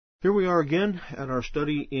Here we are again at our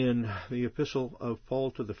study in the Epistle of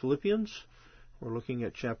Paul to the Philippians. We're looking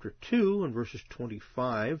at chapter 2 and verses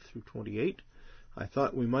 25 through 28. I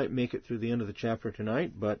thought we might make it through the end of the chapter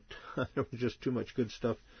tonight, but there was just too much good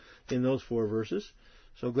stuff in those 4 verses.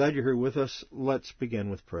 So glad you're here with us. Let's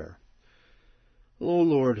begin with prayer. Oh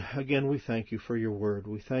Lord, again we thank you for your word.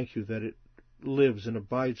 We thank you that it lives and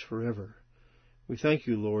abides forever. We thank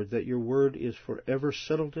you, Lord, that your word is forever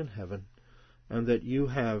settled in heaven, and that you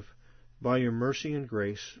have, by your mercy and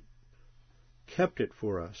grace, kept it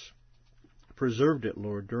for us, preserved it,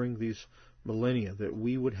 Lord, during these millennia, that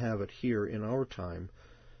we would have it here in our time,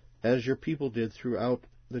 as your people did throughout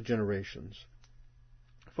the generations.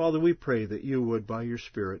 Father, we pray that you would, by your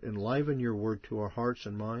Spirit, enliven your word to our hearts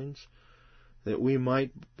and minds, that we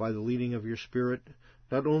might, by the leading of your Spirit,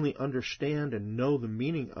 not only understand and know the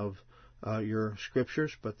meaning of your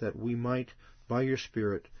Scriptures, but that we might, by your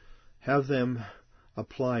Spirit, have them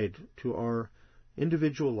applied to our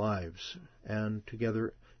individual lives and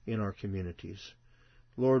together in our communities.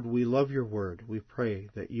 Lord, we love your word. We pray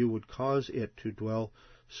that you would cause it to dwell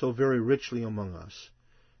so very richly among us,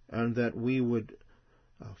 and that we would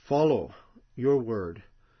follow your word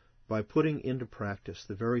by putting into practice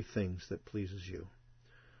the very things that pleases you.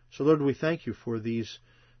 So, Lord, we thank you for these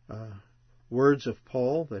words of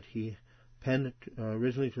Paul that he penned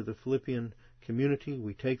originally to the Philippian community.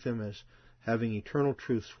 We take them as having eternal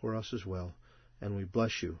truths for us as well, and we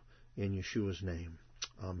bless you in Yeshua's name.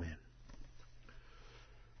 Amen.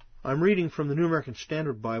 I'm reading from the New American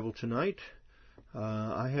Standard Bible tonight.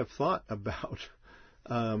 I have thought about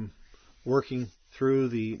working through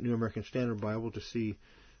the New American Standard Bible to see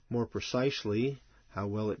more precisely how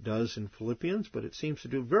well it does in Philippians, but it seems to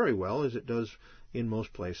do very well, as it does in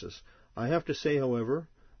most places. I have to say, however,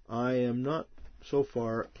 I am not so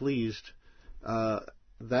far pleased,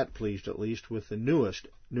 that pleased at least, with the newest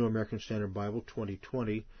New American Standard Bible,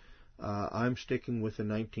 2020. I'm sticking with the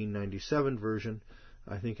 1997 version.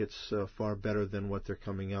 I think it's far better than what they're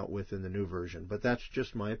coming out with in the new version. But that's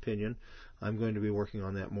just my opinion. I'm going to be working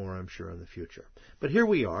on that more, I'm sure, in the future. But here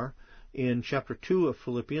we are in chapter 2 of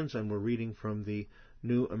Philippians, and we're reading from the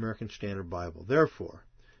New American Standard Bible. Therefore,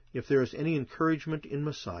 if there is any encouragement in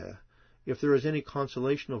Messiah, if there is any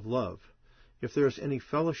consolation of love, if there is any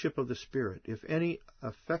fellowship of the Spirit, if any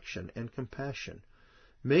affection and compassion,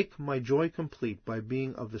 make my joy complete by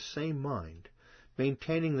being of the same mind,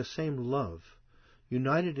 maintaining the same love,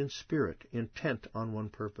 united in spirit, intent on one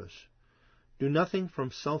purpose. Do nothing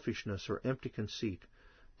from selfishness or empty conceit,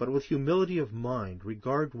 but with humility of mind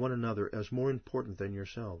regard one another as more important than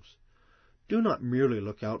yourselves. Do not merely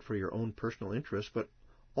look out for your own personal interests, but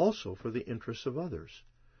also for the interests of others.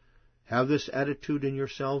 Have this attitude in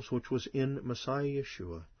yourselves which was in Messiah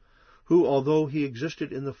Yeshua, who, although he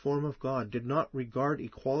existed in the form of God, did not regard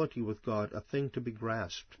equality with God a thing to be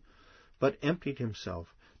grasped, but emptied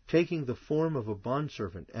himself, taking the form of a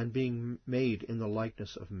bondservant and being made in the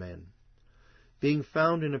likeness of men. Being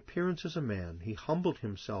found in appearance as a man, he humbled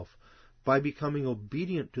himself by becoming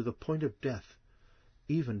obedient to the point of death,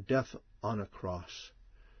 even death on a cross.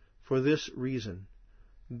 For this reason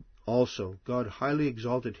also God highly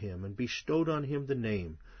exalted him and bestowed on him the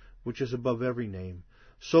name which is above every name,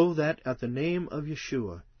 so that at the name of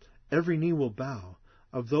Yeshua every knee will bow,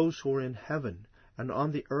 of those who are in heaven and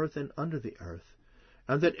on the earth and under the earth,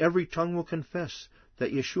 and that every tongue will confess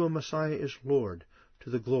that Yeshua Messiah is Lord,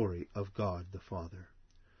 to the glory of God the Father.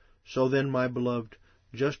 So then, my beloved,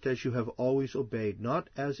 just as you have always obeyed, not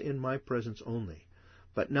as in my presence only,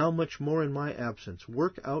 but now much more in my absence,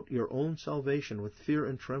 work out your own salvation with fear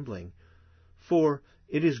and trembling, for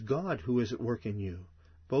it is God who is at work in you,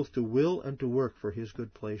 both to will and to work for his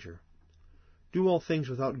good pleasure. Do all things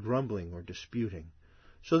without grumbling or disputing,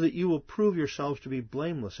 so that you will prove yourselves to be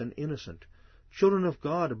blameless and innocent, children of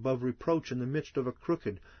God above reproach in the midst of a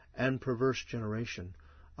crooked and perverse generation,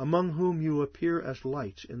 among whom you appear as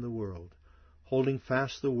lights in the world, holding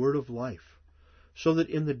fast the word of life, so that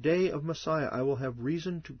in the day of Messiah I will have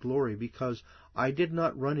reason to glory, because I did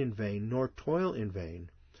not run in vain, nor toil in vain.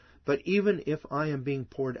 But even if I am being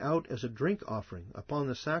poured out as a drink offering upon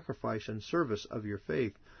the sacrifice and service of your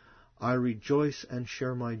faith, I rejoice and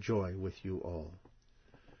share my joy with you all.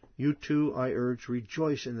 You too, I urge,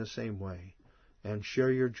 rejoice in the same way, and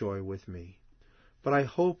share your joy with me. But I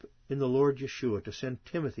hope in the Lord Yeshua to send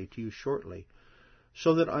Timothy to you shortly,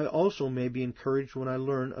 so that I also may be encouraged when I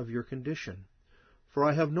learn of your condition. For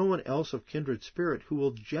I have no one else of kindred spirit who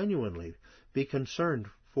will genuinely be concerned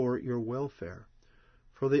for your welfare,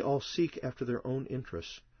 for they all seek after their own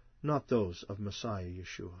interests, not those of Messiah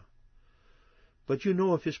Yeshua. But you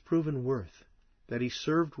know of his proven worth, that he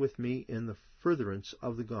served with me in the furtherance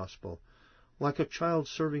of the gospel, like a child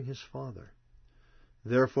serving his father.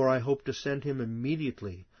 Therefore I hope to send him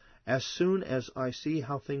immediately, as soon as I see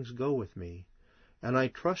how things go with me, and I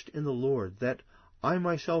trust in the Lord that I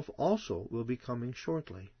myself also will be coming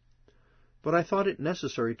shortly. But I thought it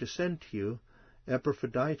necessary to send to you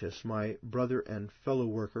Epaphroditus, my brother and fellow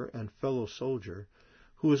worker and fellow soldier,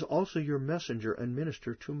 who is also your messenger and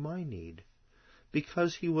minister to my need,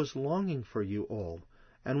 because he was longing for you all,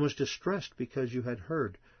 and was distressed because you had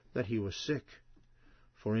heard that he was sick.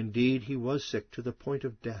 For indeed he was sick to the point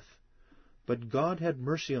of death. But God had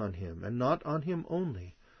mercy on him, and not on him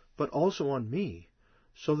only, but also on me,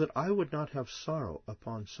 so that I would not have sorrow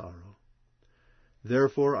upon sorrow.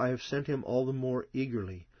 Therefore I have sent him all the more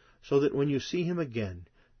eagerly, so that when you see him again,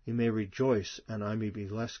 you may rejoice, and I may be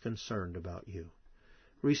less concerned about you.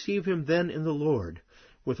 Receive him then in the Lord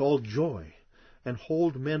with all joy, and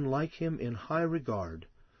hold men like him in high regard,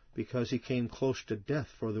 because he came close to death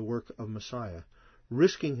for the work of Messiah,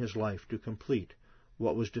 risking his life to complete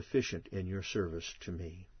what was deficient in your service to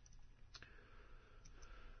me.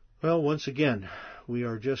 Well, once again, we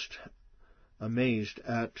are just amazed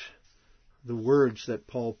at the words that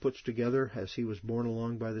Paul puts together as he was borne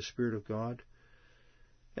along by the Spirit of God.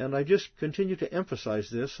 And I just continue to emphasize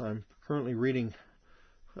this. I'm currently reading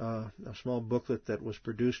a small booklet that was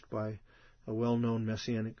produced by a well-known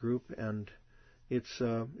Messianic group, and it's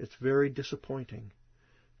very disappointing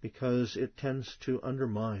because it tends to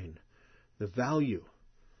undermine the value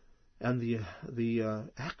and the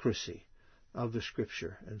accuracy of the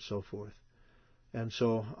Scripture and so forth. And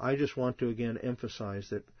so I just want to again emphasize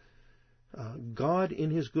that God, in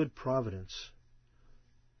His good providence,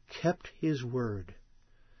 kept His word.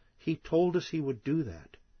 He told us He would do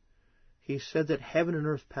that. He said that heaven and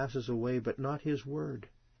earth passes away, but not His word.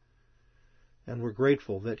 And we're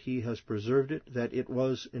grateful that He has preserved it, that it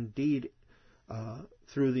was indeed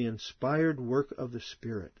through the inspired work of the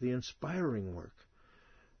Spirit, the inspiring work,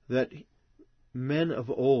 that men of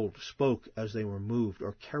old spoke as they were moved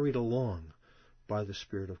or carried along by the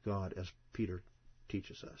Spirit of God, as Peter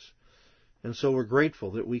teaches us. And so we're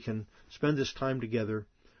grateful that we can spend this time together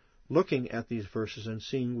looking at these verses and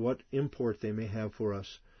seeing what import they may have for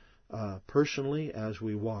us personally as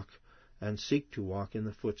we walk and seek to walk in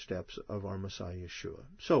the footsteps of our Messiah Yeshua.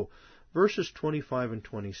 So, verses 25 and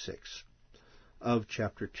 26 of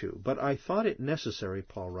chapter 2. But I thought it necessary,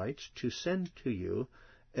 Paul writes, to send to you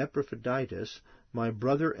Epaphroditus, my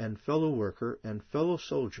brother and fellow worker and fellow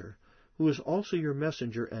soldier, who is also your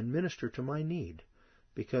messenger and minister to my need,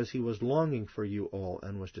 because he was longing for you all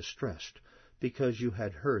and was distressed, because you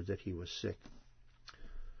had heard that he was sick.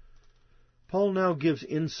 Paul now gives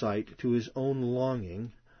insight to his own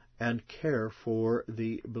longing and care for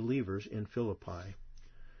the believers in Philippi,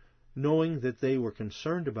 knowing that they were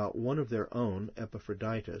concerned about one of their own,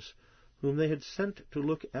 Epaphroditus, whom they had sent to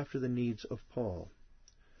look after the needs of Paul.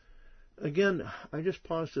 Again, I just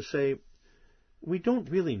pause to say, we don't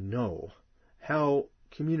really know how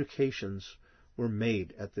communications were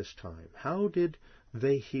made at this time. How did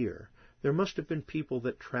they hear? There must have been people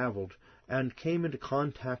that traveled and came into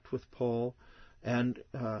contact with Paul, and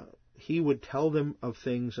he would tell them of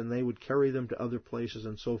things, and they would carry them to other places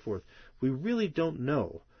and so forth. We really don't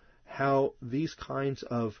know how these kinds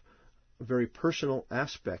of very personal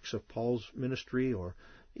aspects of Paul's ministry, or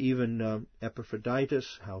even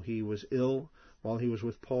Epaphroditus, how he was ill while he was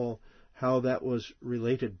with Paul, how that was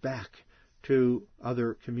related back to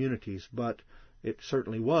other communities, but it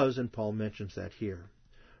certainly was, and Paul mentions that here.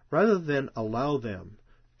 Rather than allow them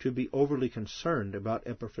to be overly concerned about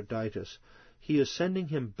Epaphroditus, he is sending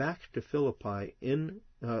him back to Philippi in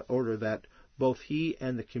order that both he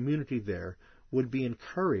and the community there would be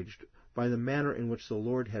encouraged by the manner in which the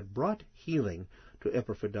Lord had brought healing to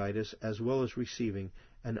Epaphroditus, as well as receiving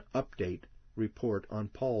an update report on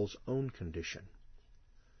Paul's own condition.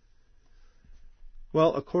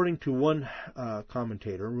 Well, according to one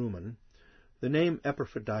commentator, Ruman, the name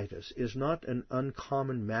Epaphroditus is not an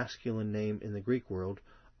uncommon masculine name in the Greek world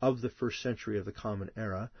of the first century of the Common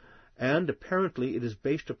Era, and apparently it is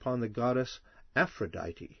based upon the goddess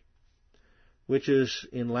Aphrodite, which is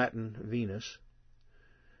in Latin Venus.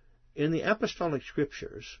 In the Apostolic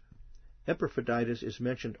Scriptures, Epaphroditus is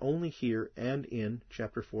mentioned only here and in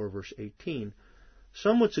chapter 4, verse 18.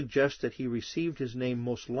 Some would suggest that he received his name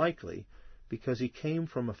most likely because he came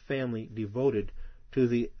from a family devoted to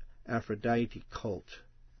the Aphrodite cult.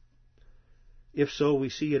 If so, we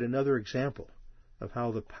see yet another example of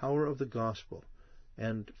how the power of the gospel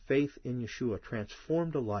and faith in Yeshua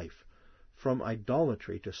transformed a life from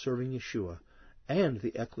idolatry to serving Yeshua and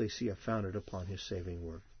the ecclesia founded upon his saving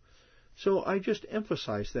work. So I just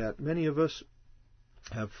emphasize that many of us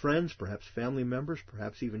have friends, perhaps family members,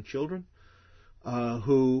 perhaps even children,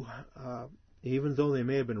 who, even though they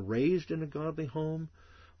may have been raised in a godly home,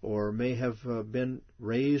 or may have been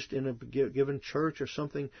raised in a given church or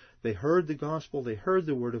something, they heard the gospel, they heard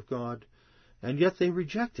the word of God, and yet they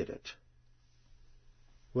rejected it.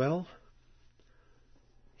 Well,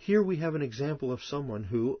 here we have an example of someone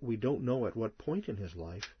who, we don't know at what point in his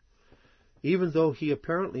life, even though he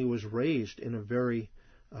apparently was raised in a very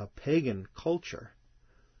pagan culture,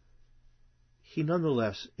 he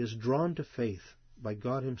nonetheless is drawn to faith by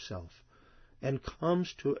God himself and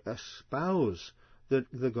comes to espouse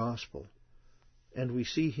the gospel. And we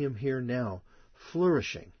see him here now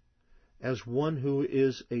flourishing as one who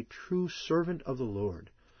is a true servant of the Lord,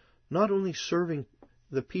 not only serving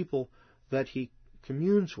the people that he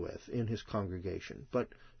communes with in his congregation, but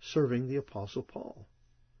serving the Apostle Paul.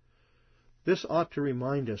 This ought to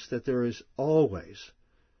remind us that there is always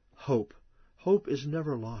hope. Hope is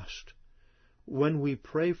never lost. When we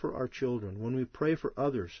pray for our children, when we pray for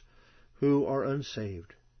others who are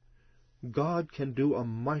unsaved, God can do a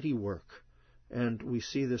mighty work, and we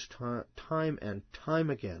see this time and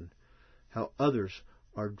time again, how others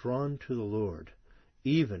are drawn to the Lord,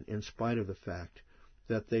 even in spite of the fact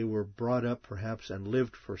that they were brought up perhaps and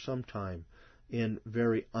lived for some time in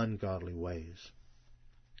very ungodly ways.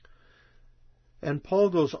 And Paul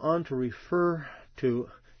goes on to refer to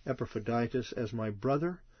Epaphroditus as my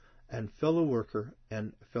brother and fellow worker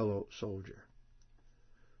and fellow soldier.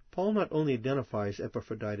 Paul not only identifies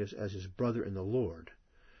Epaphroditus as his brother in the Lord,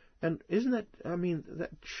 and isn't that, that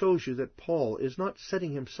shows you that Paul is not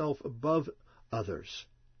setting himself above others.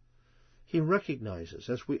 He recognizes,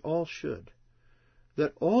 as we all should,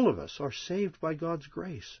 that all of us are saved by God's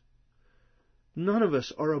grace. None of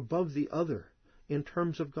us are above the other in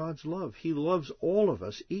terms of God's love. He loves all of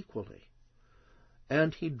us equally.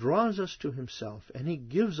 And he draws us to himself, and he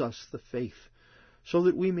gives us the faith so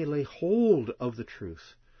that we may lay hold of the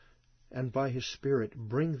truth, and by his Spirit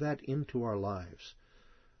bring that into our lives.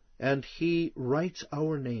 And he writes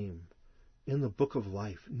our name in the book of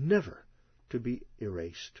life, never to be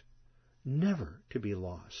erased, never to be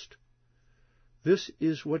lost. This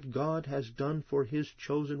is what God has done for his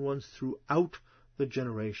chosen ones throughout the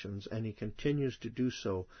generations, and he continues to do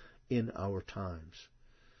so in our times.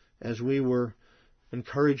 As we were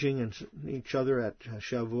encouraging each other at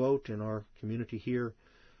Shavuot in our community here,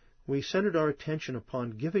 we centered our attention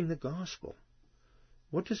upon giving the gospel.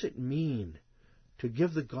 What does it mean to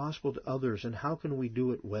give the gospel to others, and how can we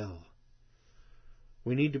do it well?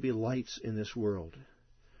 We need to be lights in this world,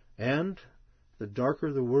 and the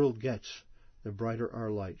darker the world gets, the brighter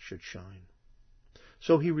our light should shine.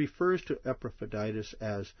 So he refers to Epaphroditus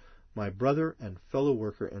as my brother and fellow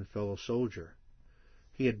worker and fellow soldier.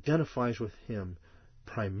 He identifies with him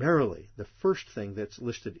primarily. The first thing that's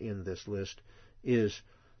listed in this list is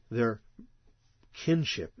their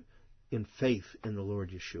kinship in faith in the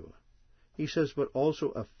Lord Yeshua. He says, but also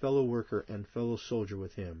a fellow worker and fellow soldier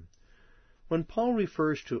with him. When Paul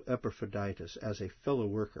refers to Epaphroditus as a fellow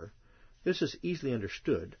worker, this is easily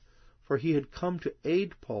understood, for he had come to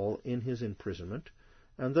aid Paul in his imprisonment,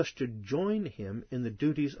 and thus to join him in the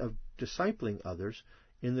duties of discipling others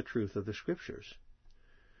in the truth of the Scriptures.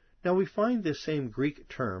 Now we find this same Greek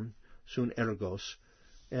term, sunergos,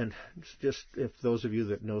 and just if those of you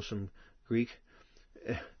that know some Greek,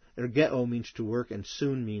 ergeo means to work and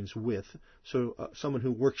sun means with, so someone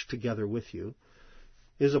who works together with you,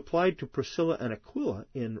 is applied to Priscilla and Aquila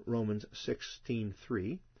in Romans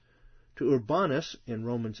 16:3, to Urbanus in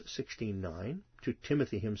Romans 16:9, to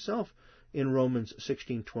Timothy himself in Romans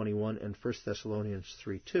 16:21 and 1 Thessalonians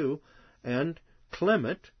 3:2, and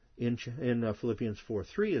Clement in Philippians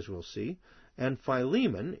 4:3, as we'll see, and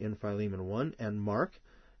Philemon in Philemon 1, and Mark,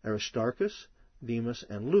 Aristarchus, Demas,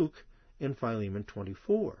 and Luke in Philemon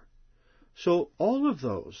 24. So all of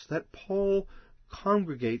those that Paul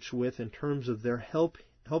congregates with in terms of their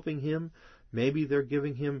helping him, maybe they're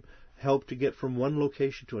giving him help to get from one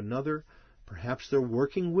location to another, perhaps they're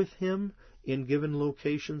working with him in given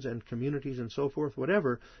locations and communities and so forth,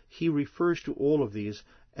 whatever, he refers to all of these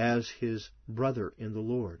as his brother in the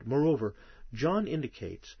Lord. Moreover, John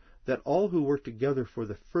indicates that all who work together for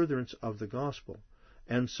the furtherance of the gospel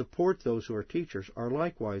and support those who are teachers are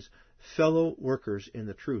likewise fellow workers in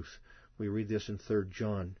the truth. We read this in 3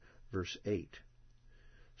 John, verse 8.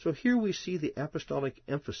 So here we see the apostolic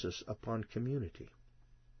emphasis upon community.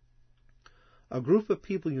 A group of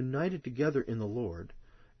people united together in the Lord,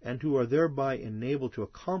 and who are thereby enabled to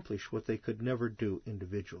accomplish what they could never do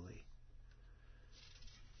individually.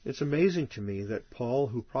 It's amazing to me that Paul,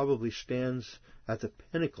 who probably stands at the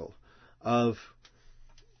pinnacle of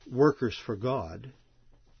workers for God,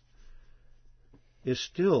 is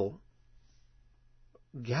still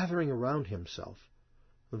gathering around himself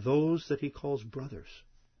those that he calls brothers.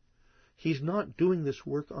 He's not doing this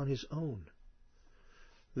work on his own.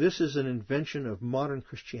 This is an invention of modern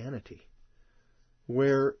Christianity,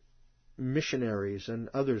 where missionaries and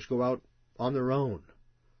others go out on their own.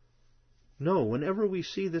 No, whenever we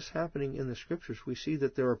see this happening in the Scriptures, we see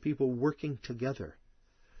that there are people working together.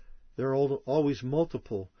 There are always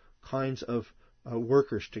multiple kinds of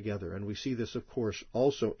workers together, and we see this, of course,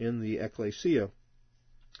 also in the ecclesia,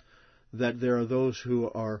 that there are those who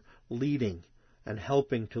are leading and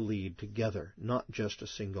helping to lead together, not just a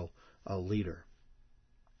single leader.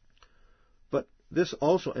 But this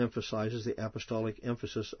also emphasizes the apostolic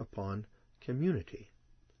emphasis upon community,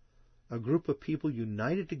 a group of people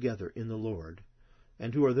united together in the Lord,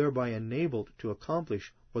 and who are thereby enabled to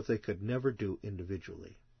accomplish what they could never do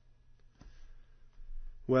individually.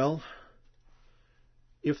 Well,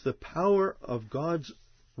 if the power of God's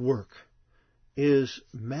work is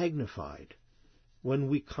magnified when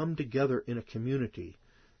we come together in a community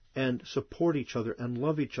and support each other and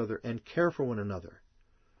love each other and care for one another,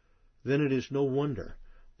 then it is no wonder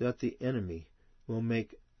that the enemy will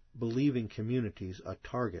make believing communities a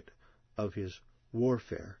target of his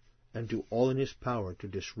warfare and do all in his power to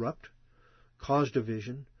disrupt, cause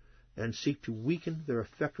division, and seek to weaken their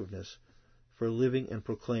effectiveness for living and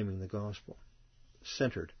proclaiming the gospel,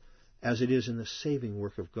 centered as it is in the saving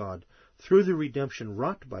work of God through the redemption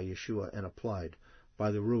wrought by Yeshua and applied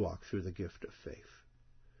by the Ruach through the gift of faith.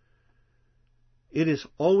 It has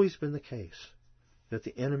always been the case that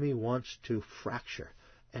the enemy wants to fracture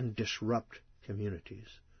and disrupt communities.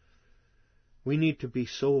 We need to be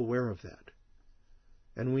so aware of that,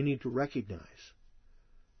 and we need to recognize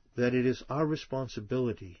that it is our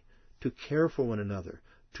responsibility to care for one another,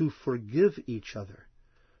 to forgive each other,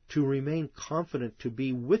 to remain confident to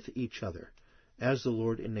be with each other as the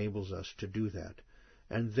Lord enables us to do that,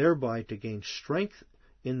 and thereby to gain strength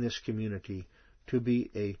in this community to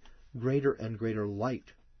be a greater and greater light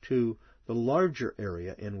to the larger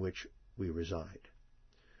area in which we reside.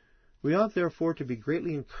 We ought therefore to be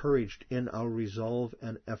greatly encouraged in our resolve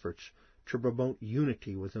and efforts to promote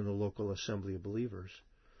unity within the local assembly of believers,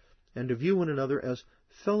 and to view one another as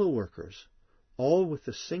fellow workers, all with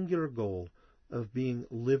the singular goal of being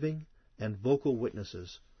living and vocal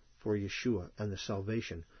witnesses for Yeshua and the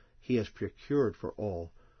salvation he has procured for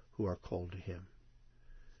all who are called to him.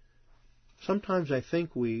 Sometimes I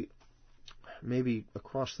think we, maybe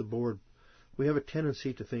across the board, we have a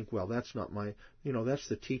tendency to think, well, that's not that's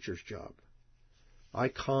the teacher's job. I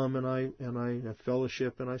come and I have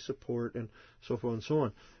fellowship and I support and so forth and so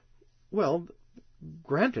on. Well,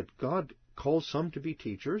 granted, God calls some to be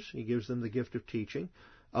teachers. He gives them the gift of teaching.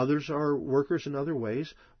 Others are workers in other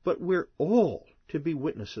ways, but we're all to be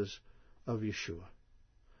witnesses of Yeshua.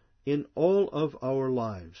 In all of our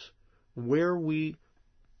lives, where we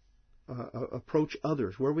approach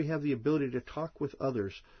others, where we have the ability to talk with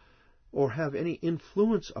others or have any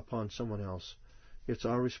influence upon someone else, it's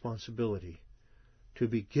our responsibility to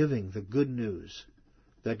be giving the good news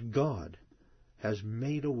that God has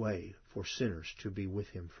made a way for sinners to be with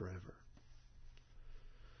him forever.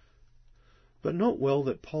 But note well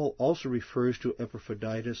that Paul also refers to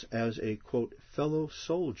Epaphroditus as a, quote, fellow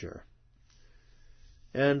soldier.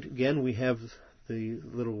 And again, we have the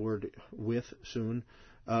little word with soon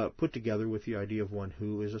put together with the idea of one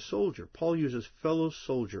who is a soldier. Paul uses fellow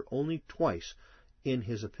soldier only twice in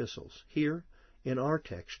his epistles, here in our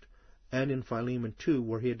text and in Philemon 2,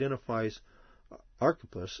 where he identifies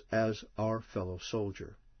Archippus as our fellow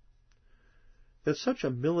soldier. That such a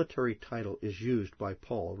military title is used by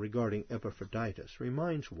Paul regarding Epaphroditus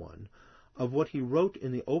reminds one of what he wrote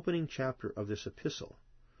in the opening chapter of this epistle,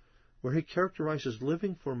 where he characterizes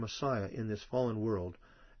living for Messiah in this fallen world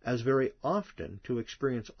as very often to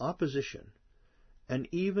experience opposition and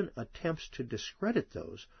even attempts to discredit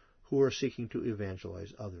those who are seeking to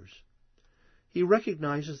evangelize others. He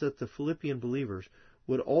recognizes that the Philippian believers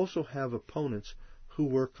would also have opponents who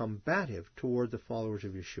were combative toward the followers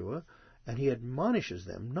of Yeshua, and he admonishes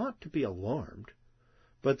them not to be alarmed,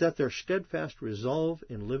 but that their steadfast resolve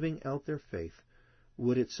in living out their faith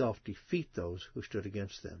would itself defeat those who stood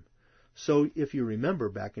against them. So, if you remember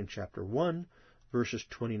back in chapter 1, verses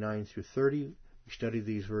 29 through 30, we studied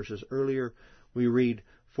these verses earlier, we read,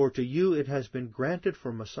 "For to you it has been granted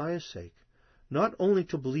for Messiah's sake, not only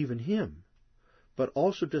to believe in him, but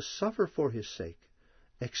also to suffer for his sake,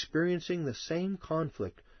 experiencing the same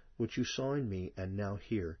conflict which you saw in me and now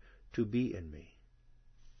hear to be in me."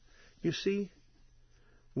 You see,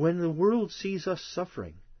 when the world sees us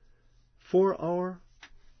suffering for our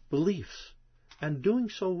beliefs and doing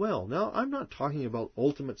so well. Now, I'm not talking about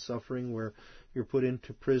ultimate suffering where you're put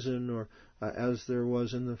into prison or as there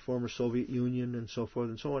was in the former Soviet Union and so forth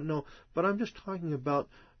and so on. No, but I'm just talking about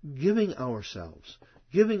giving ourselves,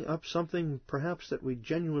 giving up something perhaps that we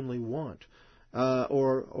genuinely want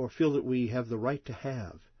or feel that we have the right to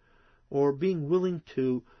have, or being willing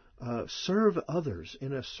to serve others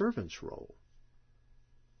in a servant's role.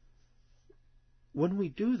 When we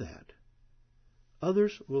do that,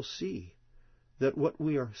 others will see that what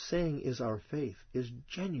we are saying is our faith is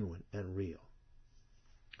genuine and real.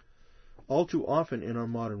 All too often in our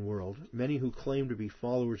modern world, many who claim to be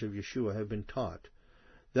followers of Yeshua have been taught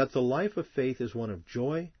that the life of faith is one of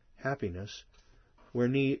joy, happiness, where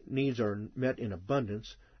needs are met in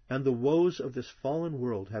abundance, and the woes of this fallen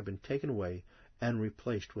world have been taken away and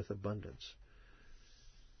replaced with abundance.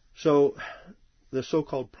 So, the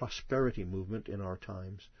so-called prosperity movement in our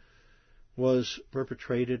times was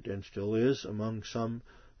perpetrated and still is among some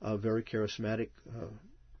very charismatic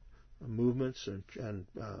movements and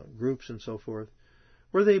groups and so forth,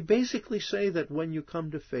 where they basically say that when you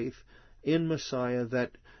come to faith in Messiah,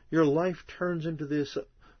 that your life turns into this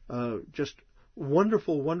just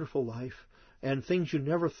wonderful, wonderful life, and things you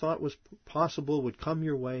never thought was possible would come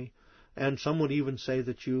your way, and some would even say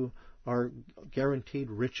that you are guaranteed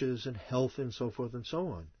riches and health and so forth and so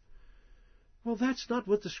on. Well, that's not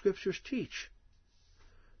what the Scriptures teach.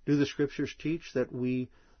 Do the Scriptures teach that we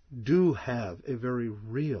do have a very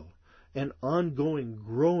real and ongoing,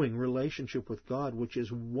 growing relationship with God, which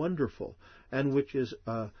is wonderful and which is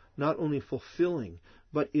not only fulfilling,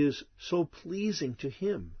 but is so pleasing to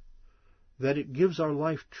Him that it gives our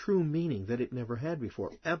life true meaning that it never had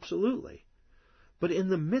before? Absolutely. But in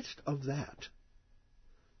the midst of that,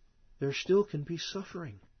 there still can be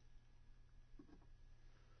suffering.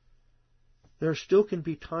 There still can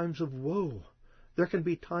be times of woe. There can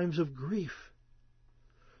be times of grief.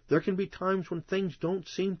 There can be times when things don't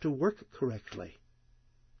seem to work correctly.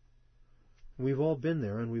 We've all been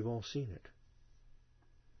there and we've all seen it.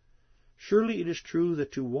 Surely it is true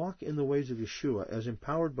that to walk in the ways of Yeshua as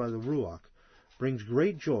empowered by the Ruach brings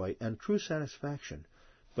great joy and true satisfaction,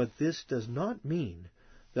 but this does not mean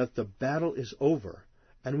that the battle is over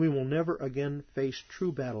and we will never again face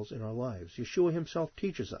true battles in our lives. Yeshua Himself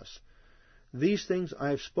teaches us, "These things I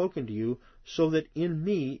have spoken to you, so that in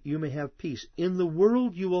me you may have peace. In the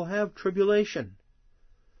world you will have tribulation.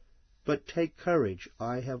 But take courage,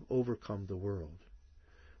 I have overcome the world."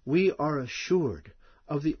 We are assured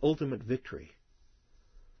of the ultimate victory.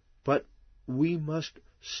 But we must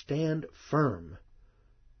stand firm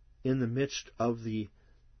in the midst of the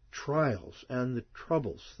trials and the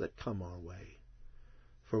troubles that come our way.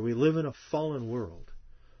 For we live in a fallen world,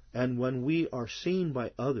 and when we are seen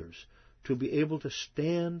by others to be able to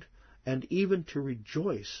stand and even to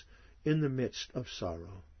rejoice in the midst of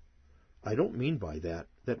sorrow. I don't mean by that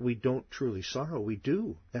we don't truly sorrow. We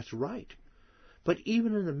do. That's right. But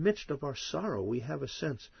even in the midst of our sorrow, we have a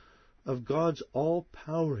sense of God's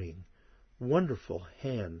all-powering, wonderful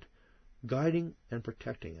hand guiding and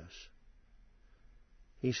protecting us.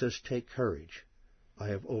 He says, "Take courage. I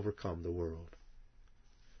have overcome the world."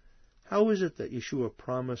 How is it that Yeshua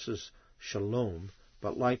promises shalom,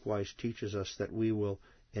 but likewise teaches us that we will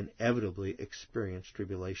inevitably experience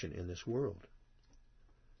tribulation in this world?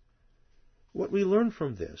 What we learn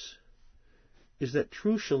from this is that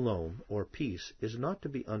true shalom, or peace, is not to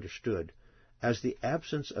be understood as the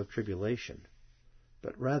absence of tribulation,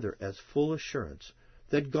 but rather as full assurance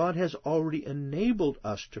that God has already enabled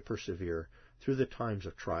us to persevere through the times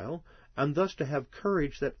of trial, and thus to have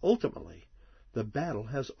courage that ultimately the battle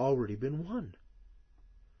has already been won.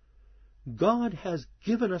 God has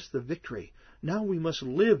given us the victory. Now we must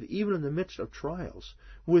live, even in the midst of trials,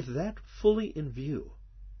 with that fully in view.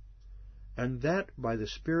 And that, by the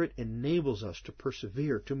Spirit, enables us to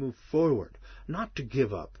persevere, to move forward, not to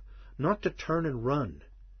give up, not to turn and run,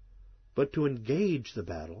 but to engage the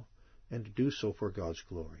battle and to do so for God's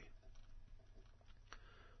glory.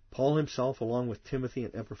 Paul himself, along with Timothy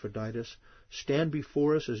and Epaphroditus, stand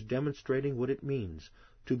before us as demonstrating what it means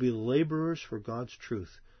to be laborers for God's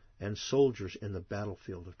truth and soldiers in the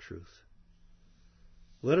battlefield of truth.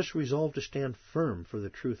 Let us resolve to stand firm for the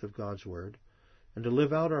truth of God's Word and to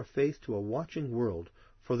live out our faith to a watching world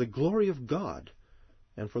for the glory of God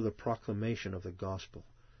and for the proclamation of the gospel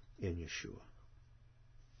in Yeshua.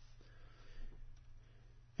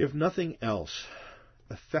 If nothing else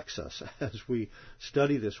affects us as we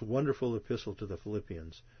study this wonderful epistle to the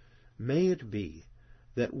Philippians, may it be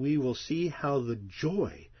that we will see how the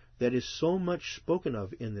joy that is so much spoken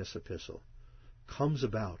of in this epistle comes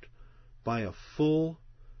about by a full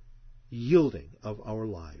yielding of our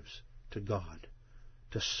lives to God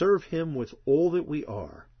to serve him with all that we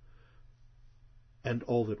are and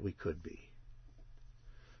all that we could be.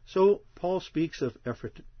 So Paul speaks of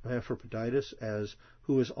Epaphroditus as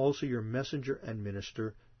who is also your messenger and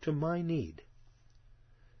minister to my need.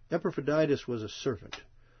 Epaphroditus was a servant,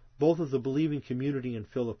 both of the believing community in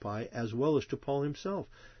Philippi as well as to Paul himself.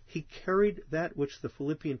 He carried that which the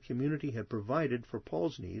Philippian community had provided for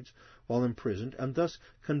Paul's needs while imprisoned, and thus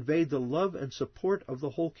conveyed the love and support of the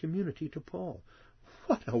whole community to Paul.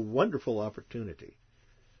 What a wonderful opportunity!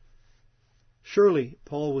 Surely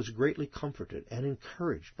Paul was greatly comforted and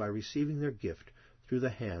encouraged by receiving their gift through the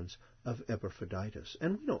hands of Epaphroditus.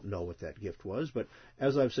 And we don't know what that gift was, but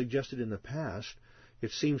as I've suggested in the past,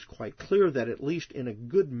 it seems quite clear that at least in a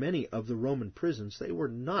good many of the Roman prisons, they were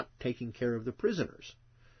not taking care of the prisoners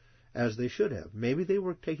as they should have. Maybe they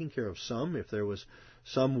were taking care of some, if there was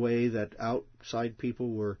some way that outside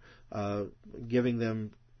people were giving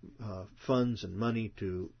them funds and money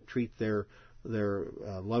to treat their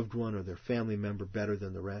loved one or their family member better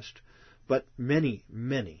than the rest. But many,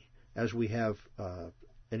 as we have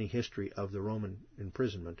any history of the Roman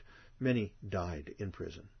imprisonment, many died in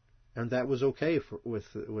prison. And that was okay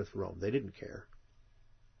with Rome. They didn't care.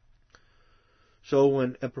 So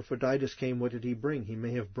when Epaphroditus came, what did he bring? He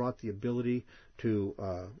may have brought the ability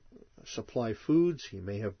to supply foods. He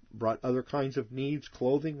may have brought other kinds of needs,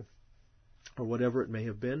 clothing, or whatever it may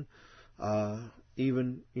have been.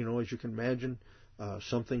 Even, as you can imagine,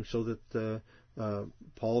 something so that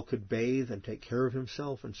Paul could bathe and take care of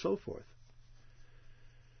himself and so forth.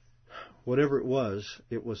 Whatever it was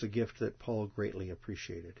a gift that Paul greatly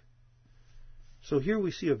appreciated. So here we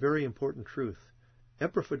see a very important truth.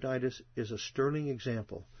 Epaphroditus is a sterling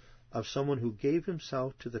example of someone who gave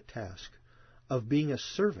himself to the task of being a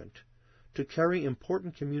servant to carry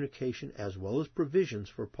important communication as well as provisions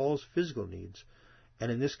for Paul's physical needs,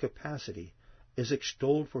 and in this capacity is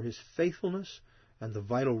extolled for his faithfulness and the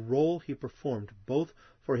vital role he performed both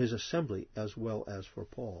for his assembly as well as for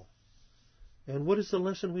Paul. And what is the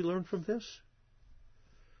lesson we learn from this?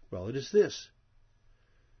 Well, it is this.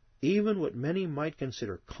 Even what many might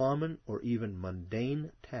consider common or even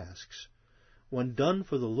mundane tasks, when done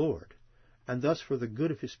for the Lord, and thus for the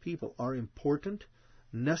good of his people, are important,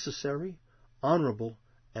 necessary, honorable,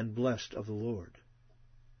 and blessed of the Lord.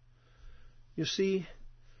 You see,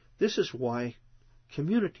 this is why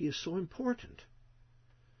community is so important.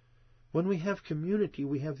 When we have community,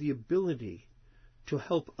 we have the ability to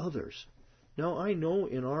help others. Now, I know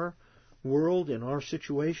in our world, in our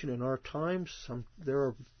situation, in our times, there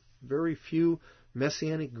are very few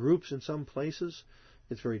messianic groups in some places.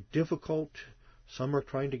 It's very difficult. Some are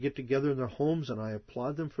trying to get together in their homes, and I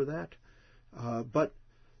applaud them for that. But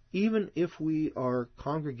even if we are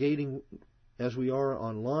congregating as we are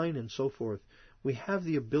online and so forth, we have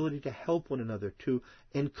the ability to help one another, to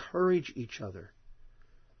encourage each other,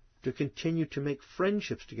 to continue to make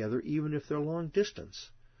friendships together, even if they're long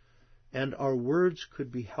distance. And our words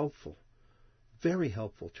could be helpful, very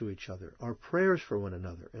helpful to each other, our prayers for one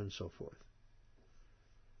another, and so forth.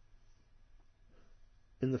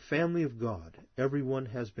 In the family of God, everyone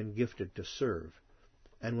has been gifted to serve,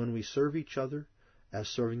 and when we serve each other as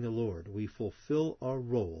serving the Lord, we fulfill our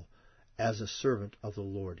role as a servant of the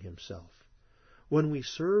Lord himself. When we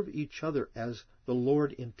serve each other as the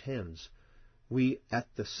Lord intends, we at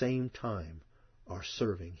the same time are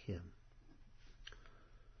serving him.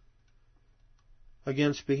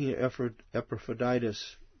 Again, speaking of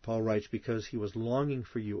Epaphroditus, Paul writes, because he was longing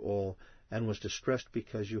for you all and was distressed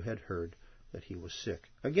because you had heard that he was sick.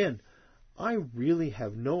 Again, I really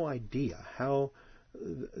have no idea how.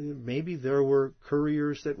 Maybe there were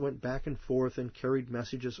couriers that went back and forth and carried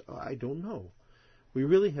messages. I don't know. We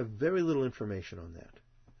really have very little information on that.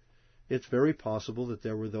 It's very possible that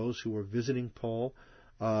there were those who were visiting Paul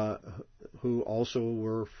who also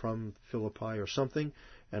were from Philippi or something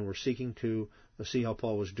and were seeking to see how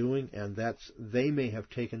Paul was doing, and they may have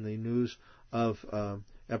taken the news of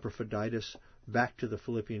Epaphroditus back to the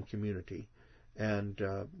Philippian community, and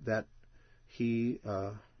that he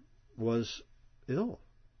was ill.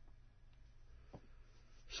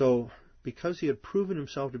 So, because he had proven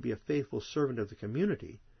himself to be a faithful servant of the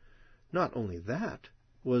community, not only that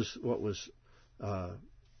was what was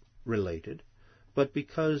related, but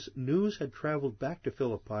because news had traveled back to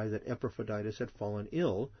Philippi that Epaphroditus had fallen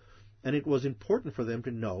ill, and it was important for them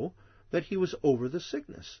to know that he was over the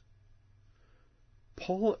sickness.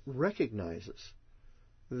 Paul recognizes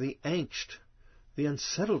the angst, the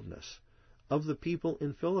unsettledness of the people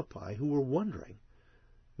in Philippi who were wondering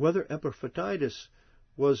whether Epaphroditus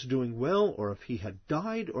was doing well or if he had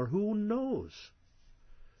died, or who knows.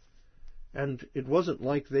 And it wasn't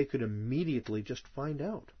like they could immediately just find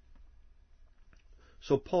out.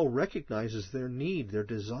 So Paul recognizes their need, their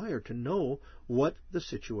desire to know what the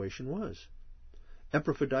situation was.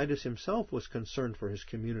 Epaphroditus himself was concerned for his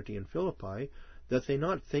community in Philippi, that they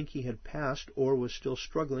not think he had passed or was still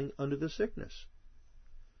struggling under the sickness.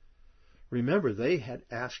 Remember, they had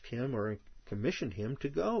asked him or commissioned him to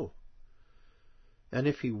go. And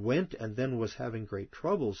if he went and then was having great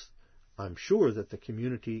troubles, I'm sure that the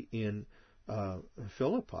community in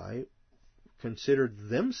Philippi considered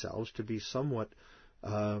themselves to be somewhat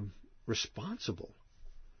responsible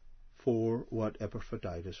for what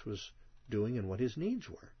Epaphroditus was doing and what his needs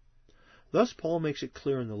were. Thus Paul makes it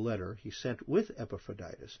clear in the letter he sent with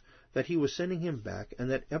Epaphroditus that he was sending him back, and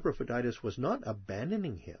that Epaphroditus was not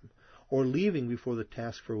abandoning him or leaving before the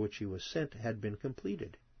task for which he was sent had been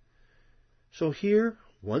completed. So here,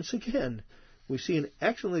 once again, we see an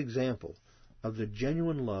excellent example of the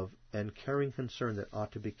genuine love and caring concern that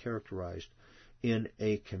ought to be characterized in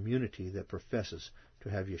a community that professes to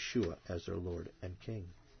have Yeshua as their Lord and King.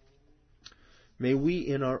 May we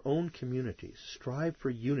in our own communities strive for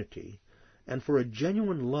unity and for a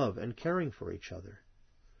genuine love and caring for each other.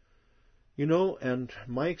 You know, and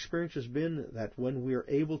my experience has been that when we are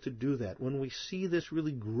able to do that, when we see this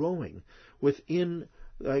really growing within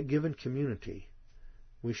a given community,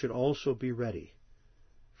 we should also be ready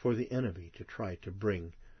for the enemy to try to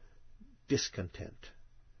bring discontent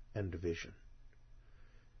and division.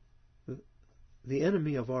 The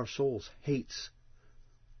enemy of our souls hates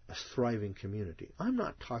a thriving community. I'm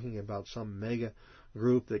not talking about some mega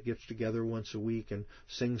group that gets together once a week and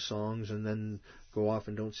sings songs and then go off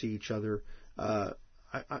and don't see each other.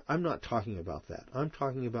 I'm not talking about that. I'm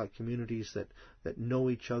talking about communities that know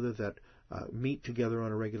each other, that meet together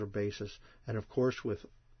on a regular basis. And of course, with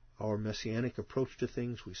our messianic approach to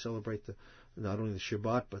things, we celebrate not only the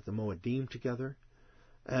Shabbat, but the Moedim together.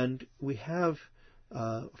 And we have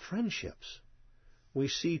friendships. We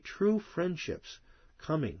see true friendships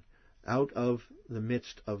coming out of the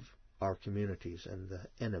midst of our communities, and the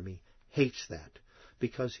enemy hates that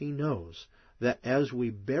because he knows that as we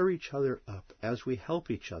bear each other up, as we help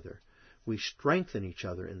each other, we strengthen each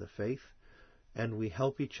other in the faith, and we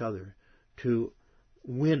help each other to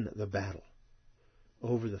win the battle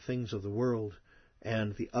over the things of the world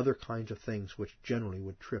and the other kinds of things which generally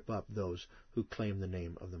would trip up those who claim the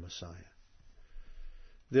name of the Messiah.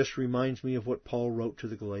 This reminds me of what Paul wrote to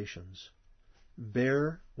the Galatians.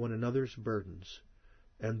 Bear one another's burdens,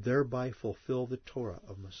 and thereby fulfill the Torah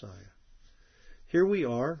of Messiah. Here we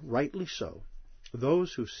are, rightly so,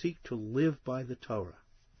 those who seek to live by the Torah.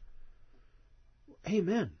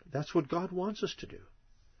 Amen. That's what God wants us to do.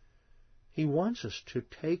 He wants us to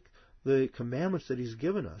take the commandments that He's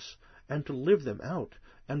given us and to live them out.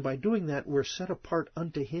 And by doing that, we're set apart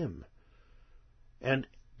unto Him. And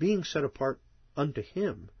being set apart unto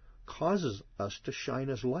Him causes us to shine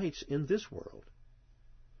as lights in this world.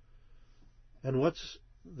 And what's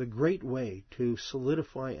the great way to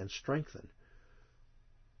solidify and strengthen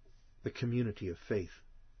the community of faith?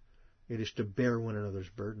 It is to bear one another's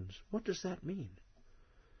burdens. What does that mean?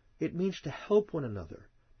 It means to help one another,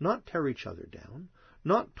 not tear each other down,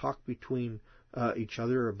 not talk between each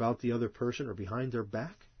other about the other person or behind their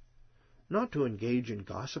back, not to engage in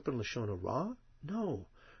gossip and lashon hara. No,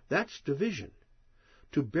 that's division.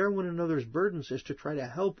 To bear one another's burdens is to try to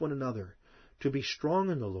help one another to be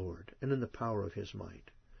strong in the Lord and in the power of His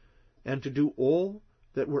might, and to do all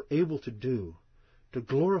that we're able to do to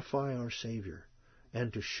glorify our Savior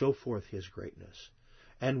and to show forth His greatness.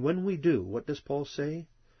 And when we do, what does Paul say?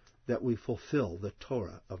 That we fulfill the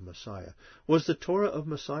Torah of Messiah. Was the Torah of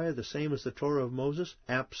Messiah the same as the Torah of Moses?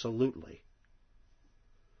 Absolutely.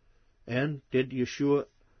 And did Yeshua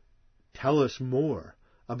tell us more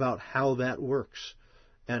about how that works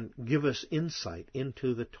and give us insight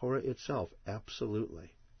into the Torah itself?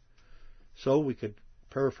 Absolutely. So we could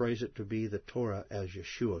paraphrase it to be the Torah as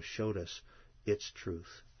Yeshua showed us its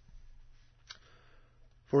truth.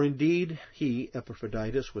 For indeed he,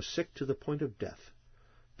 Epaphroditus, was sick to the point of death,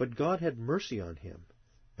 but God had mercy on him,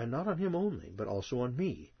 and not on him only, but also on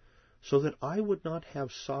me, so that I would not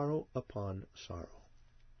have sorrow upon sorrow.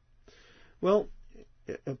 Well,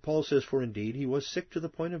 Paul says, for indeed he was sick to the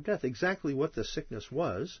point of death. Exactly what the sickness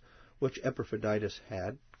was, which Epaphroditus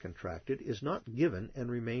had contracted, is not given and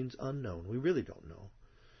remains unknown. We really don't know.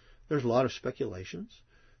 There's a lot of speculations,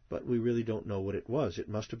 but we really don't know what it was. It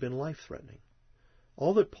must have been life-threatening.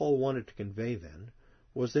 All that Paul wanted to convey then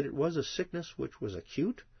was that it was a sickness which was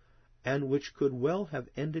acute and which could well have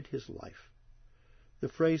ended his life. The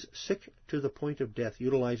phrase sick to the point of death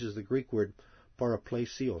utilizes the Greek word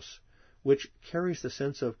paraplesios, which carries the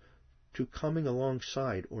sense of to coming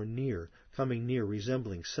alongside or near, coming near,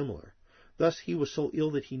 resembling, similar. Thus he was so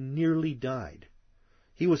ill that he nearly died.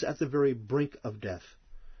 He was at the very brink of death.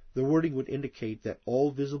 The wording would indicate that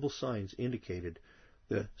all visible signs indicated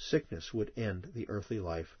the sickness would end the earthly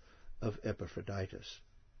life of Epaphroditus.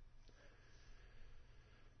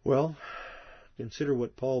 Well, consider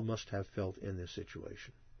what Paul must have felt in this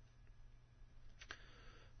situation.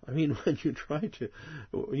 I mean, when you try to,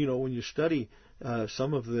 when you study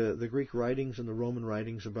some of the Greek writings and the Roman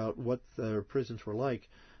writings about what their prisons were like,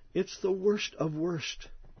 it's the worst of worst.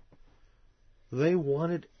 They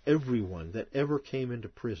wanted everyone that ever came into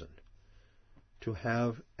prison to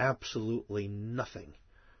have absolutely nothing,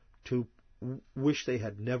 to wish they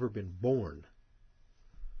had never been born.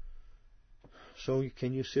 So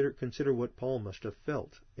can you consider what Paul must have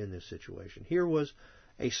felt in this situation? Here was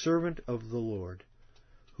a servant of the Lord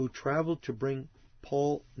who traveled to bring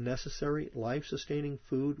Paul necessary life-sustaining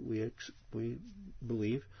food, we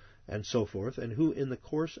believe, and so forth, and who in the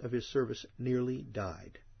course of his service nearly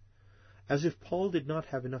died. As if Paul did not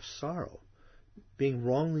have enough sorrow, being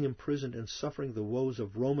wrongly imprisoned and suffering the woes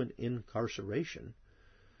of Roman incarceration,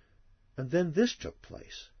 and then this took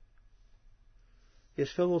place.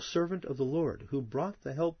 His fellow servant of the Lord, who brought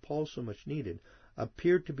the help Paul so much needed,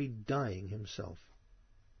 appeared to be dying himself.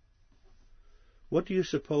 What do you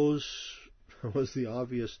suppose was the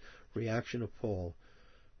obvious reaction of Paul?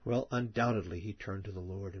 Well, undoubtedly he turned to the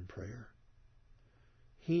Lord in prayer.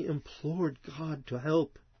 He implored God to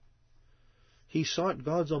help. He sought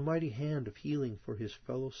God's almighty hand of healing for his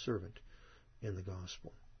fellow servant in the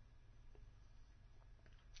gospel.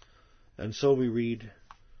 And so we read,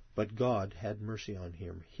 but God had mercy on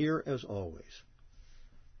him. Here, as always,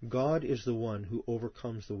 God is the one who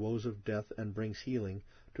overcomes the woes of death and brings healing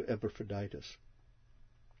to Epaphroditus.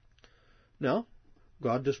 Now,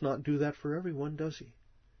 God does not do that for everyone, does he?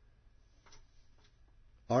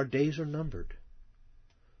 Our days are numbered.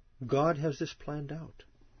 God has this planned out.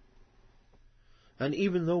 And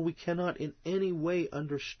even though we cannot in any way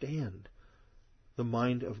understand the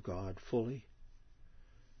mind of God fully,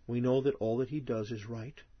 we know that all that he does is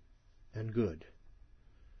right and good,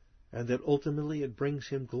 and that ultimately it brings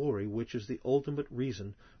him glory, which is the ultimate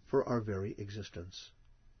reason for our very existence.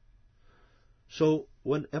 So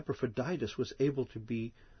when Epaphroditus was able to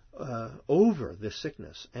be over this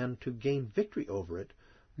sickness and to gain victory over it,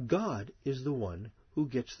 God is the one who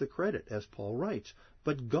gets the credit, as Paul writes.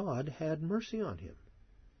 But God had mercy on him.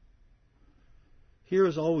 Here,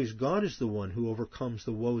 as always, God is the one who overcomes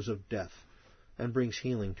the woes of death and brings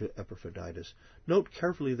healing to Epaphroditus. Note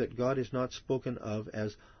carefully that God is not spoken of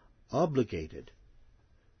as obligated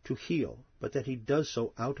to heal, but that he does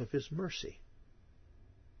so out of his mercy.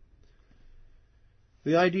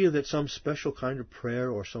 The idea that some special kind of prayer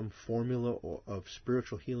or some formula of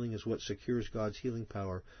spiritual healing is what secures God's healing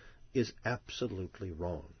power is absolutely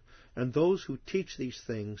wrong. And those who teach these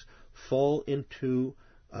things fall into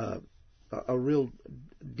a real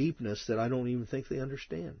deepness that I don't even think they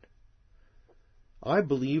understand. I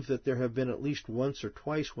believe that there have been at least once or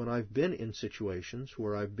twice when I've been in situations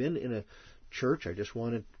where I've been in a church. I just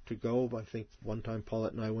wanted to go. I think one time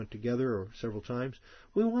Paulette and I went together, or several times.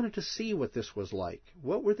 We wanted to see what this was like.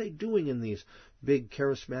 What were they doing in these big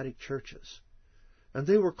charismatic churches? And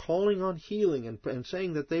they were calling on healing and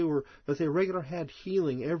saying that they regularly had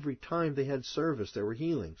healing every time they had service. There were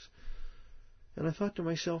healings. And I thought to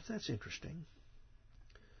myself, that's interesting.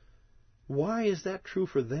 Why is that true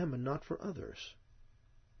for them and not for others?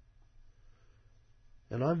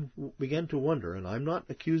 And I began to wonder, and I'm not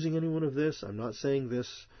accusing anyone of this. I'm not saying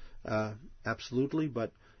this absolutely,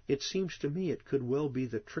 but it seems to me it could well be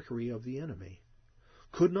the trickery of the enemy.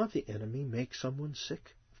 Could not the enemy make someone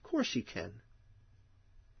sick? Of course he can.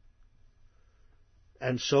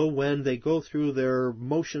 And so when they go through their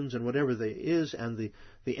motions and whatever they is, and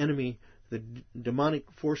the enemy, the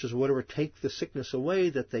demonic forces or whatever, take the sickness away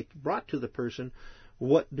that they brought to the person,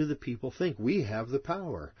 what do the people think? We have the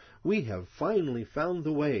power. We have finally found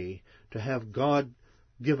the way to have God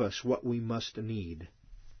give us what we must need.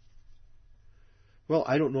 Well,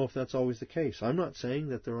 I don't know if that's always the case. I'm not saying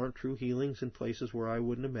that there aren't true healings in places where I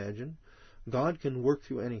wouldn't imagine. God can work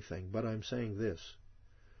through anything, but I'm saying this,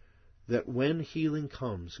 that when healing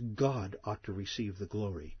comes, God ought to receive the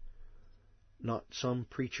glory, not some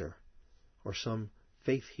preacher or some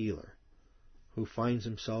faith healer who finds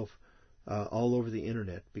himself all over the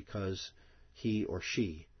internet because he or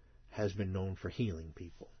she has been known for healing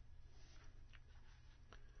people.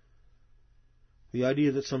 The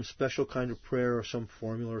idea that some special kind of prayer or some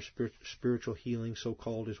formula or spiritual healing,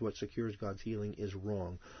 so-called, is what secures God's healing is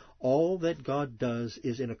wrong. All that God does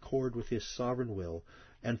is in accord with his sovereign will.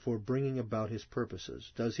 and for bringing about His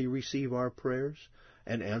purposes. Does He receive our prayers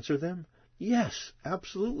and answer them? Yes,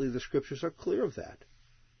 absolutely. The Scriptures are clear of that.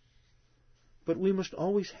 But we must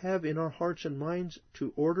always have in our hearts and minds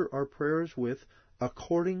to order our prayers with,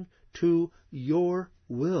 according to your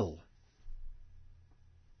will.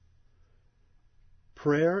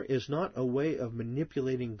 Prayer is not a way of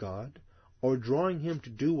manipulating God or drawing Him to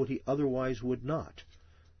do what He otherwise would not,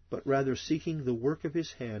 but rather seeking the work of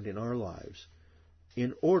His hand in our lives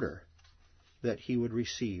in order that He would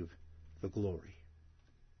receive the glory.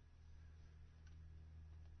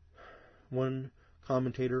 One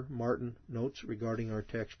commentator, Martin, notes regarding our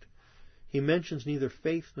text, he mentions neither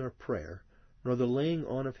faith nor prayer, nor the laying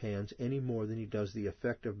on of hands any more than he does the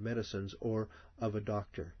effect of medicines or of a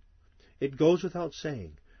doctor. It goes without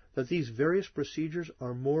saying that these various procedures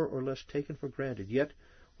are more or less taken for granted, yet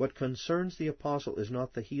what concerns the apostle is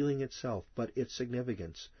not the healing itself, but its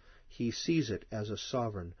significance. He sees it as a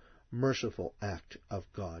sovereign, merciful act of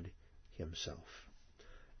God Himself.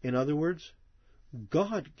 In other words,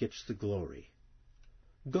 God gets the glory.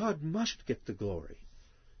 God must get the glory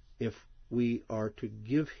if we are to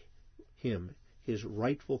give Him His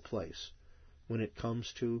rightful place when it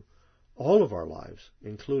comes to all of our lives,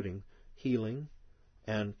 including healing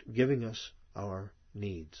and giving us our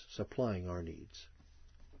needs, supplying our needs.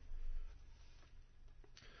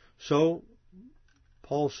 So,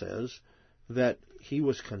 Paul says that he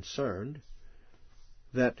was concerned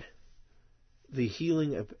that the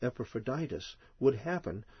healing of Epaphroditus would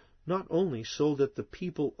happen not only so that the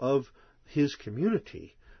people of his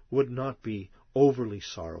community would not be overly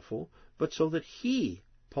sorrowful, but so that he,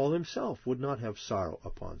 Paul himself, would not have sorrow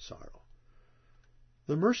upon sorrow.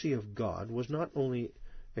 The mercy of God was not only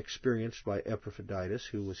experienced by Epaphroditus,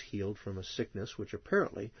 who was healed from a sickness which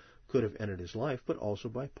apparently could have ended his life, but also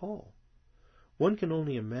by Paul. One can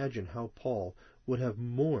only imagine how Paul would have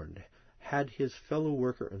mourned had his fellow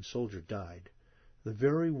worker and soldier died, the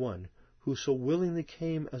very one who so willingly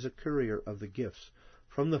came as a courier of the gifts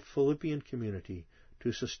from the Philippian community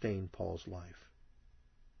to sustain Paul's life.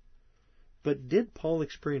 But did Paul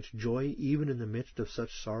experience joy even in the midst of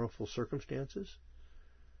such sorrowful circumstances?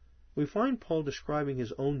 We find Paul describing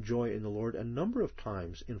his own joy in the Lord a number of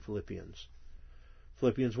times in Philippians.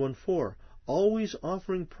 Philippians 1:4, always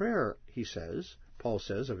offering prayer, Paul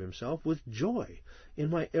says of himself, with joy in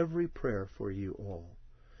my every prayer for you all.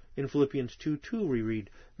 In Philippians 2:2 we read,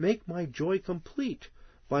 make my joy complete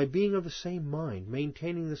by being of the same mind,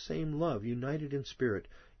 maintaining the same love, united in spirit,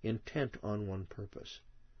 intent on one purpose.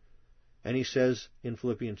 And he says in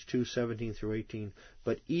Philippians 2:17-18,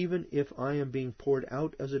 but even if I am being poured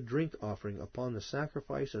out as a drink offering upon the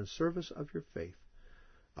sacrifice and service of your faith,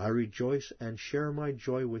 I rejoice and share my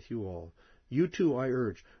joy with you all. You too, I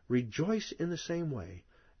urge, rejoice in the same way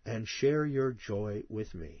and share your joy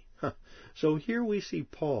with me. So here we see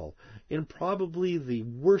Paul, in probably the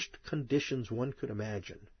worst conditions one could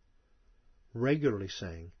imagine, regularly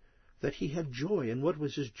saying that he had joy. And what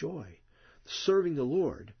was his joy? Serving the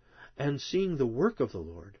Lord and seeing the work of the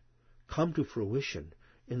Lord come to fruition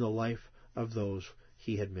in the life of those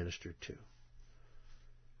he had ministered to.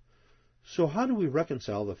 So how do we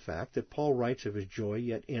reconcile the fact that Paul writes of his joy,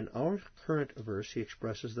 yet in our current verse he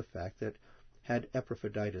expresses the fact that had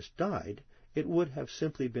Epaphroditus died, it would have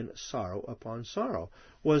simply been sorrow upon sorrow?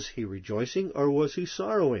 Was he rejoicing or was he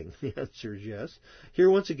sorrowing? The answer is yes. Here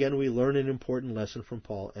once again we learn an important lesson from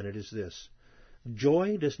Paul, and it is this.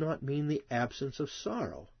 Joy does not mean the absence of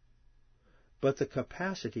sorrow, but the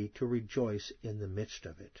capacity to rejoice in the midst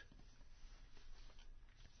of it.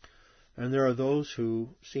 And there are those who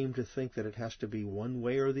seem to think that it has to be one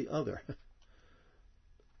way or the other.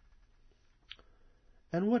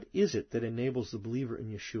 And what is it that enables the believer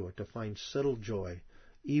in Yeshua to find settled joy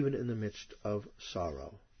even in the midst of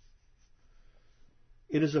sorrow?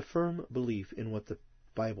 It is a firm belief in what the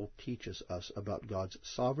Bible teaches us about God's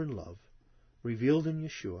sovereign love, revealed in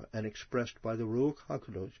Yeshua and expressed by the Ruach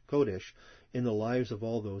HaKodesh in the lives of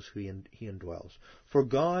all those who he indwells. For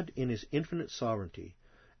God, in His infinite sovereignty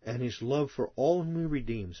and His love for all whom He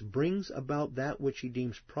redeems, brings about that which He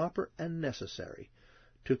deems proper and necessary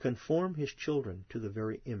to conform His children to the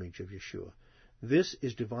very image of Yeshua. This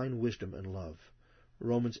is divine wisdom and love.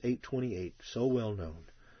 Romans 8:28, so well known.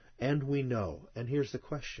 And we know, and here's the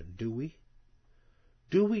question, do we?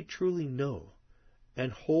 Do we truly know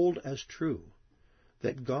and hold as true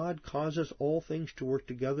that God causes all things to work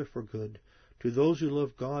together for good to those who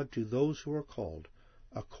love God, to those who are called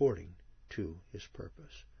according to His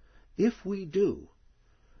purpose? If we do,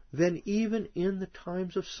 then even in the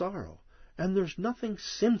times of sorrow, and there's nothing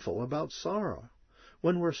sinful about sorrow,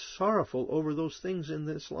 when we're sorrowful over those things in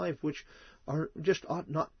this life which just ought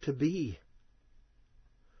not to be.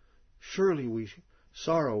 Surely we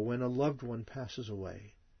sorrow when a loved one passes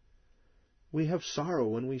away. We have sorrow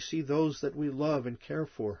when we see those that we love and care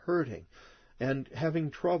for hurting and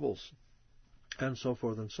having troubles, and so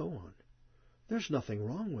forth and so on. There's nothing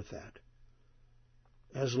wrong with that.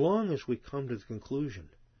 As long as we come to the conclusion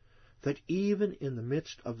that even in the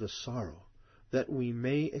midst of the sorrow that we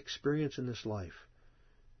may experience in this life,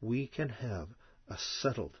 we can have a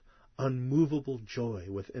settled, unmovable joy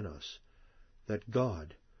within us that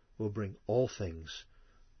God will bring all things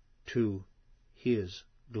to His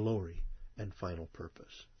glory and final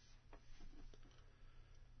purpose.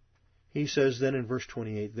 He says then in verse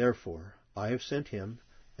 28, "Therefore I have sent him,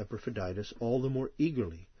 Epaphroditus, all the more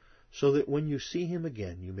eagerly, so that when you see him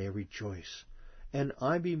again you may rejoice, and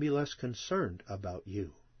I be less concerned about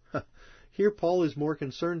you." Here Paul is more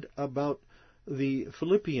concerned about the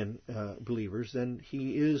Philippian believers than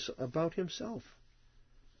he is about himself.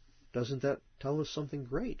 Doesn't that tell us something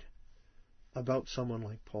great about someone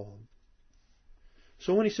like Paul?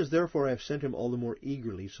 So when he says, "Therefore I have sent him all the more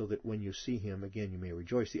eagerly, so that when you see him again you may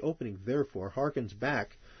rejoice," the opening "therefore" harkens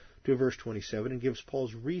back to verse 27 and gives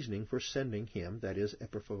Paul's reasoning for sending him, that is,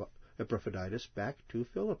 Epaphroditus, back to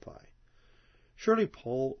Philippi. Surely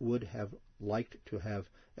Paul would have liked to have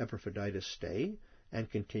Epaphroditus stay and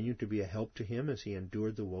continue to be a help to him as he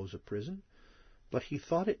endured the woes of prison, but he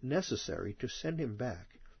thought it necessary to send him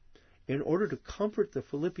back in order to comfort the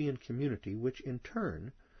Philippian community, which in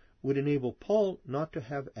turn would enable Paul not to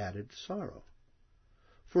have added sorrow.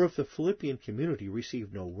 For if the Philippian community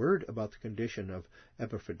received no word about the condition of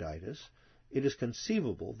Epaphroditus, it is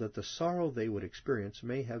conceivable that the sorrow they would experience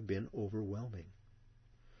may have been overwhelming.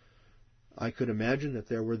 I could imagine that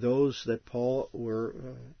there were those that Paul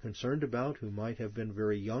were concerned about who might have been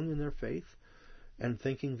very young in their faith, and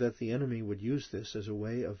thinking that the enemy would use this as a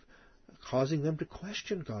way of causing them to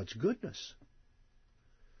question God's goodness.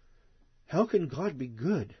 How can God be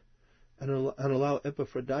good and allow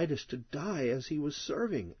Epaphroditus to die as he was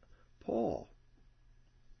serving Paul?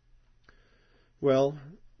 Well,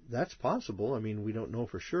 that's possible. I mean, we don't know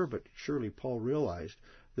for sure, but surely Paul realized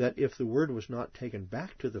that if the word was not taken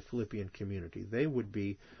back to the Philippian community, they would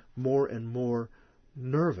be more and more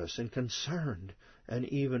nervous and concerned and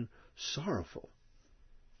even sorrowful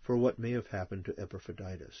for what may have happened to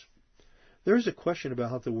Epaphroditus. There is a question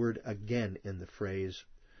about the word "again" in the phrase,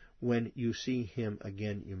 "when you see him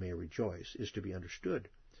again you may rejoice," is to be understood.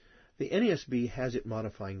 The NASB has it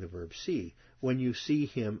modifying the verb see, "when you see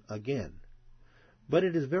him again." But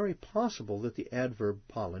it is very possible that the adverb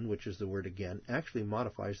pollen, which is the word "again," actually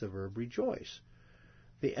modifies the verb rejoice.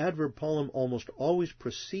 The adverb pollen almost always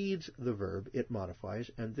precedes the verb it modifies,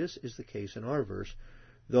 and this is the case in our verse,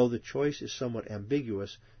 though the choice is somewhat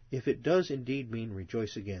ambiguous. If it does indeed mean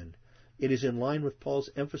rejoice again, it is in line with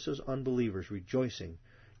Paul's emphasis on believers rejoicing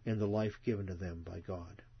in the life given to them by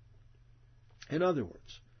God. In other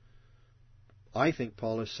words, I think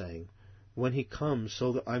Paul is saying, when he comes,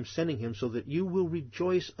 so that I'm sending him so that you will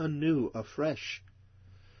rejoice anew, afresh,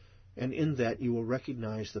 and in that you will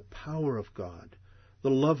recognize the power of God, the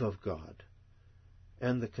love of God,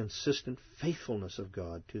 and the consistent faithfulness of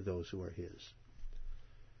God to those who are his.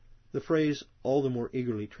 The phrase "all the more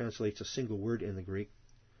eagerly" translates a single word in the Greek,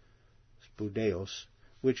 spoudeos,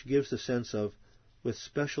 which gives the sense of with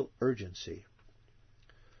special urgency.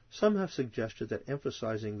 Some have suggested that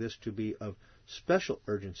emphasizing this to be of special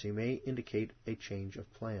urgency may indicate a change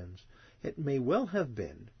of plans. It may well have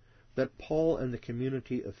been that Paul and the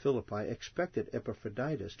community of Philippi expected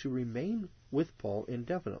Epaphroditus to remain with Paul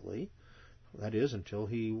indefinitely, that is, until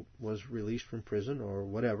he was released from prison or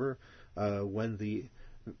whatever, when the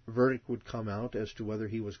verdict would come out as to whether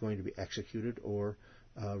he was going to be executed or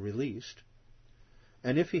released.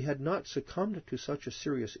 And if he had not succumbed to such a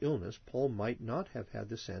serious illness, Paul might not have had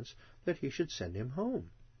the sense that he should send him home.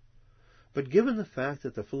 But given the fact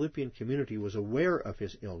that the Philippian community was aware of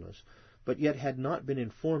his illness, but yet had not been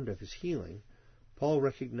informed of his healing, Paul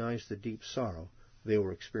recognized the deep sorrow they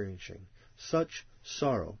were experiencing. Such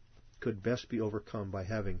sorrow could best be overcome by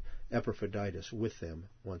having Epaphroditus with them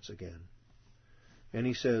once again. And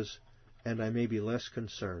he says, "and I may be less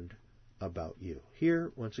concerned about you."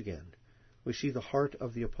 Here, once again, we see the heart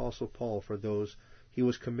of the Apostle Paul for those he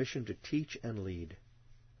was commissioned to teach and lead.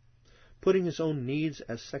 Putting his own needs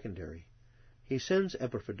as secondary, he sends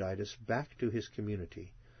Epaphroditus back to his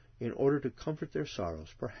community in order to comfort their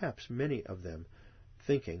sorrows, perhaps many of them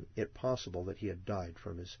thinking it possible that he had died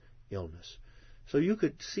from his illness. So you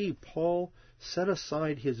could see Paul set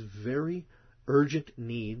aside his very urgent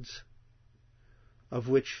needs, of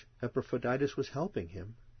which Epaphroditus was helping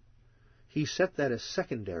him. He set that as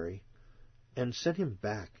secondary and sent him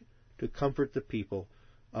back to comfort the people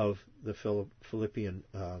of the Philippian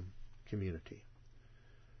community.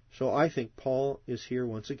 So I think Paul is here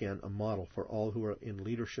once again a model for all who are in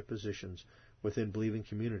leadership positions within believing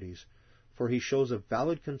communities, for he shows a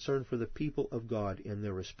valid concern for the people of God in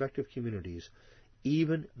their respective communities,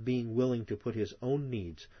 even being willing to put his own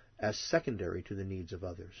needs as secondary to the needs of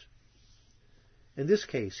others. In this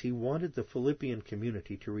case, he wanted the Philippian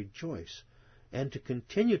community to rejoice and to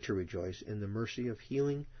continue to rejoice in the mercy of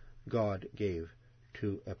healing God gave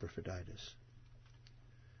to Epaphroditus.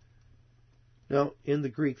 Now, in the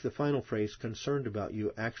Greek, the final phrase, concerned about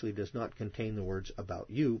you, actually does not contain the words about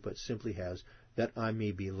you, but simply has, that I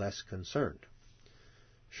may be less concerned.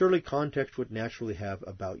 Surely context would naturally have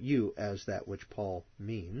about you as that which Paul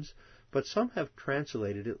means, but some have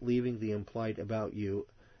translated it leaving the implied about you,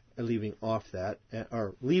 leaving off that,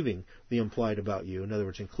 or leaving the implied about you, in other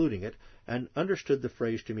words, including it, and understood the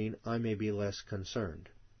phrase to mean I may be less concerned.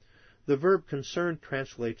 The verb concerned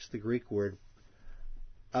translates the Greek word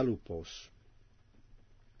alupos,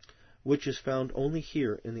 which is found only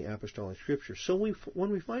here in the Apostolic Scripture. So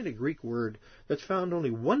when we find a Greek word that's found only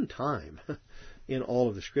one time in all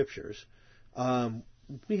of the Scriptures,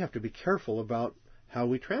 we have to be careful about how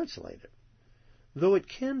we translate it. Though it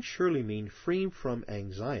can surely mean free from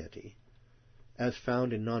anxiety, as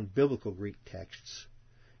found in non-biblical Greek texts,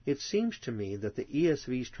 it seems to me that the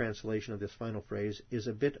ESV's translation of this final phrase is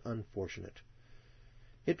a bit unfortunate.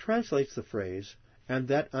 It translates the phrase, and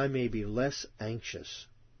that I may be less anxious.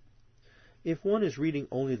 If one is reading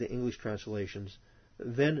only the English translations,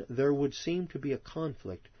 then there would seem to be a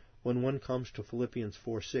conflict when one comes to Philippians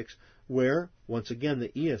 4:6, where, once again, the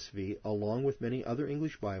ESV, along with many other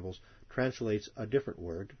English Bibles, translates a different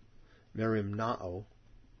word, merimnao,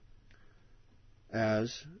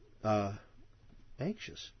 as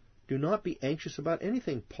anxious. Do not be anxious about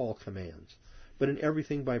anything, Paul commands, but in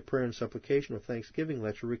everything by prayer and supplication with thanksgiving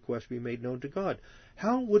let your requests be made known to God.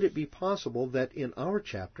 How would it be possible that in our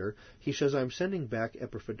chapter he says, I'm sending back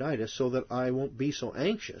Epaphroditus so that I won't be so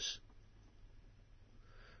anxious?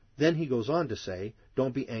 Then he goes on to say,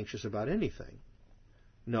 don't be anxious about anything.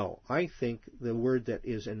 No, I think the word that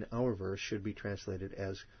is in our verse should be translated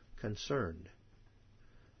as concerned.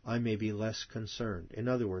 I may be less concerned. In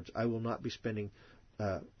other words, I will not be spending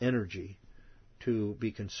energy to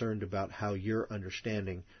be concerned about how you're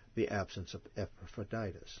understanding the absence of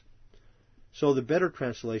Epaphroditus. So the better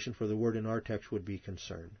translation for the word in our text would be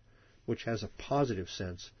concern, which has a positive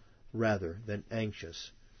sense rather than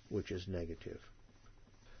anxious, which is negative.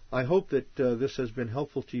 I hope that this has been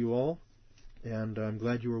helpful to you all, and I'm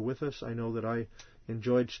glad you were with us. I know that I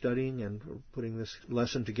enjoyed studying and putting this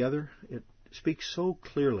lesson together. It speaks so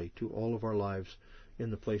clearly to all of our lives in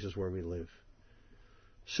the places where we live.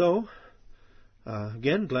 So,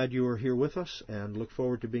 again, glad you are here with us, and look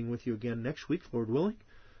forward to being with you again next week, Lord willing,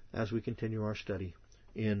 as we continue our study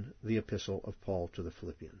in the Epistle of Paul to the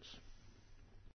Philippians.